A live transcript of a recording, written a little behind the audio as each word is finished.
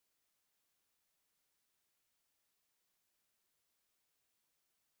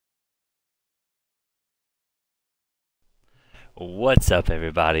What's up,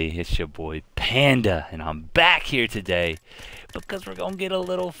 everybody? It's your boy Panda, and I'm back here today because we're gonna get a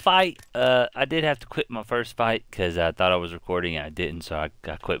little fight. I did have to quit my first fight because I thought I was recording and I didn't, so I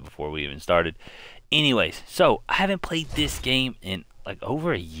quit before we even started. Anyways, so I haven't played this game in like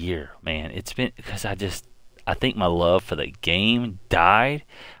over a year, man. It's been because I think my love for the game died.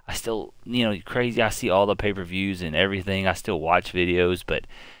 I still, crazy. I see all the pay-per-views and everything. I still watch videos, but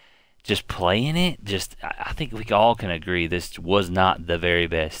just playing it, I think we all can agree this was not the very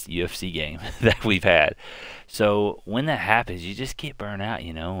best UFC game that we've had. So when that happens, you just get burnt out,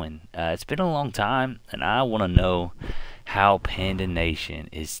 and it's been a long time, and I want to know how Panda Nation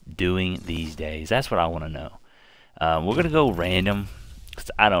is doing these days. That's what I want to know. We're gonna go random, 'cause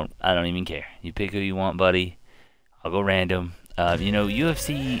I don't even care. You pick who you want, buddy. I'll go random.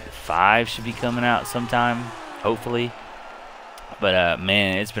 UFC 5 should be coming out sometime, hopefully. But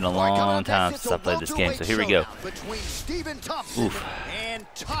man, it's been a long time since I played this game, so here we go. Oof.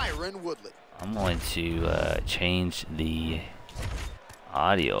 I'm going to change the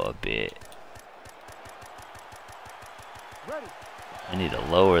audio a bit. I need to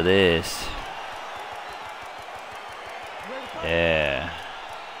lower this. Yeah.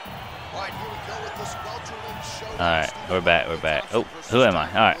 Alright, we're back. Oh, who am I?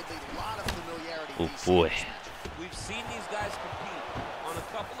 Alright. Oh boy.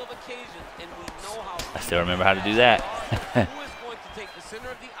 I still remember how to do that. Who is going to take the center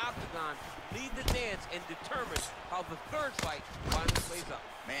of the octagon, lead the dance, and determine how the third fight finally plays out?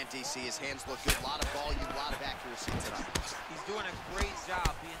 Man, DC, his hands look good. A lot of volume, a lot of accuracy tonight. He's doing a great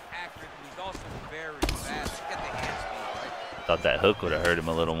job being accurate, but he's also very fast. Look at the hand speed, right? Thought that hook would have hurt him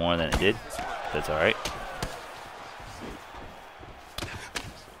a little more than it did. That's all right.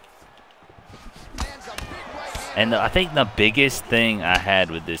 And I think the biggest thing I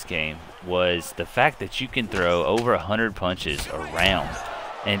had with this game was the fact that you can throw over 100 punches around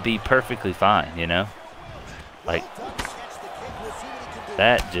and be perfectly fine, Like,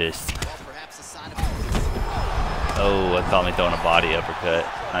 that just... Oh, that caught me throwing a body uppercut.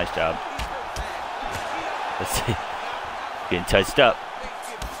 Nice job. Let's see. Getting touched up.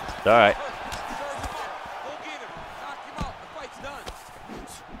 It's all right.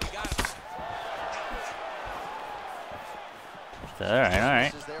 All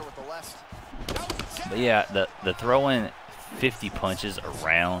right. But yeah, the throwing 50 punches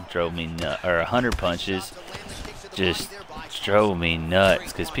around drove me nuts, or 100 punches just drove me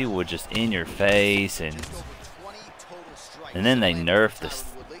nuts because people were just in your face, and then they nerfed the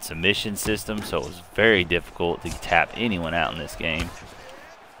submission system, so it was very difficult to tap anyone out in this game.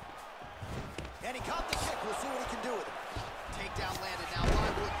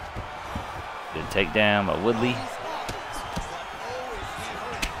 Good takedown by Woodley.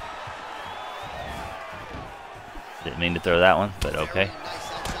 Didn't mean to throw that one, but okay. He's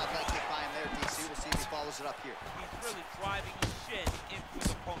really driving his shin into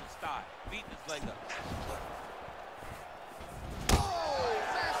his opponent's thigh, beating his leg up.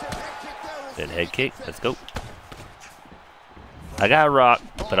 Good head kick. Let's go. I got a rock,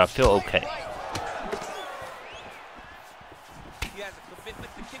 but I feel okay. He has a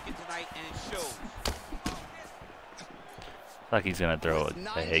commitment to kicking tonight, and it shows. Looks like he's gonna throw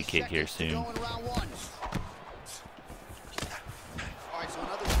a head kick here soon.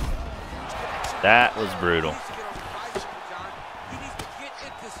 That was brutal.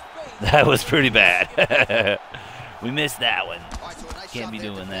 That was pretty bad. We missed that one. Can't be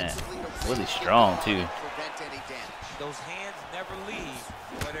doing that. Really strong, too. Those hands never leave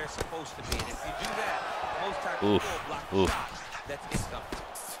where they're supposed to be. And if you do that, most times Oof. you block that's income.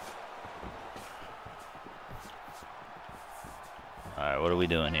 Alright, what are we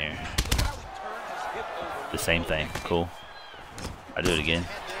doing here? The same thing. Cool. I'll do it again.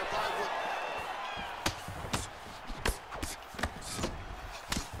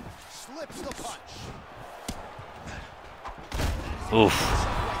 Oof.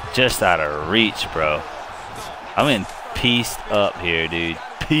 Just out of reach, bro. I'm in pieced up here, dude.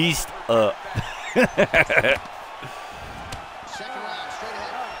 Pieced up.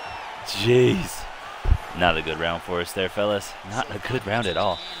 Jeez. Not a good round for us there, fellas. Not a good round at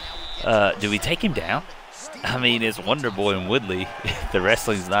all. Do we take him down? I mean, it's Wonder Boy and Woodley. The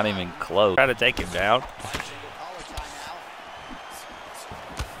wrestling's not even close. Try to take him down.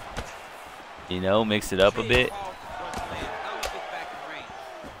 Mix it up a bit.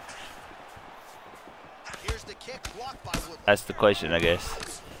 That's the question, I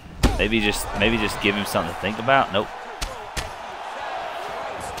guess. Maybe just give him something to think about. Nope.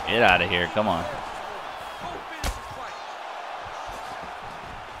 Get out of here. Come on.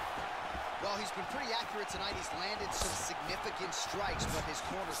 tonight. He's landed some significant strikes, but his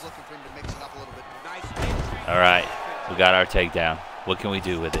corner's looking for him to mix it up a little bit. All right, we got our takedown. What can we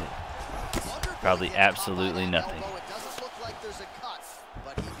do with it? Probably absolutely nothing.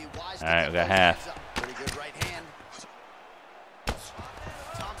 All right, we got half.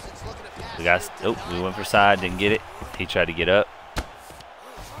 We got. Oh, we went for side, didn't get it. He tried to get up.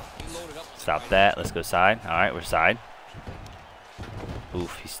 Stop that. Let's go side. All right, we're side.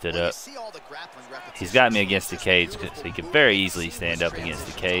 Oof, he stood up. He's got me against the cage, so he could very easily stand up against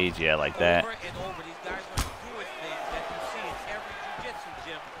the cage. Yeah, like that. All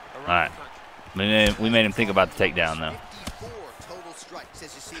right. We made him think about the takedown, though. Total strikes,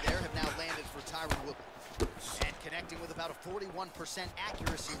 as you see there, have now landed for Tyron Woodley. And connecting with about a 41%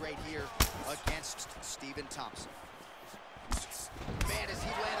 accuracy rate here against Stephen Thompson. Man, as he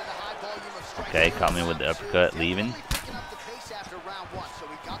landed a high volume of strikes. Okay, caught me with the uppercut, leaving.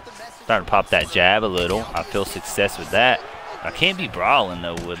 Starting to pop that jab a little. I feel success with that. I can't be brawling,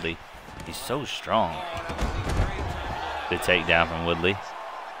 though, Woodley. He's so strong. Good takedown from Woodley.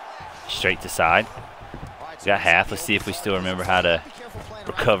 Straight to side. We got half. Let's see if we still remember how to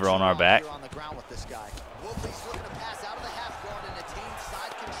recover on our back.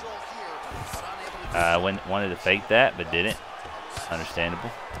 Wanted to fake that, but didn't.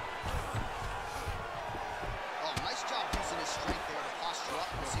 Understandable.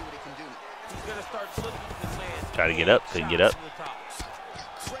 Try to get up. Couldn't get up.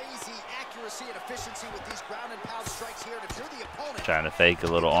 Trying to fake a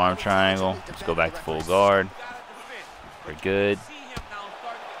little arm triangle. Let's go back to full guard. We're good.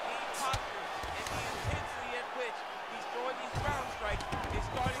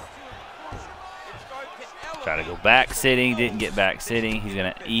 Try to go back sitting. Didn't get back sitting. He's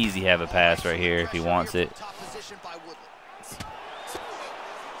going to easy have a pass right here if he wants it.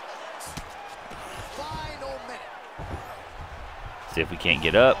 See if we can't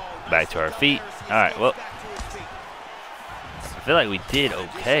get up. Back to our feet. All right, well. I feel like we did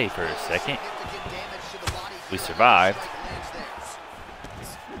okay for a second. We survived.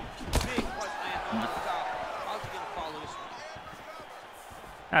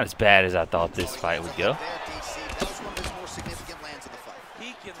 Not as bad as I thought this fight would go.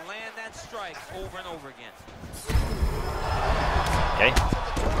 He can land that strike over and over again. Okay.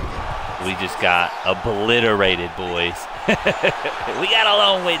 We just got obliterated, boys. We got a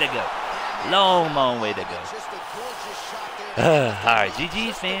long way to go. Long, long way to go. All right,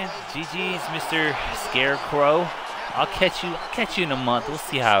 GG's, man. GG's, Mr. Scarecrow. I'll catch you in a month. We'll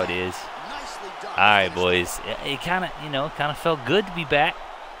see how it is. All right, boys. It kind of felt good to be back.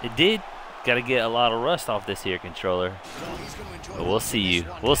 It did. Got to get a lot of rust off this here controller. But we'll see you.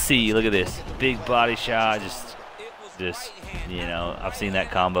 We'll see you. Look at this big body shot. Just I've seen that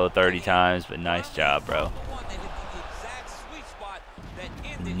combo 30 times, but nice job, bro.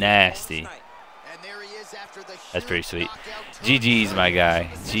 Nasty. That's pretty sweet. GG's, my guy.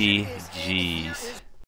 GG's.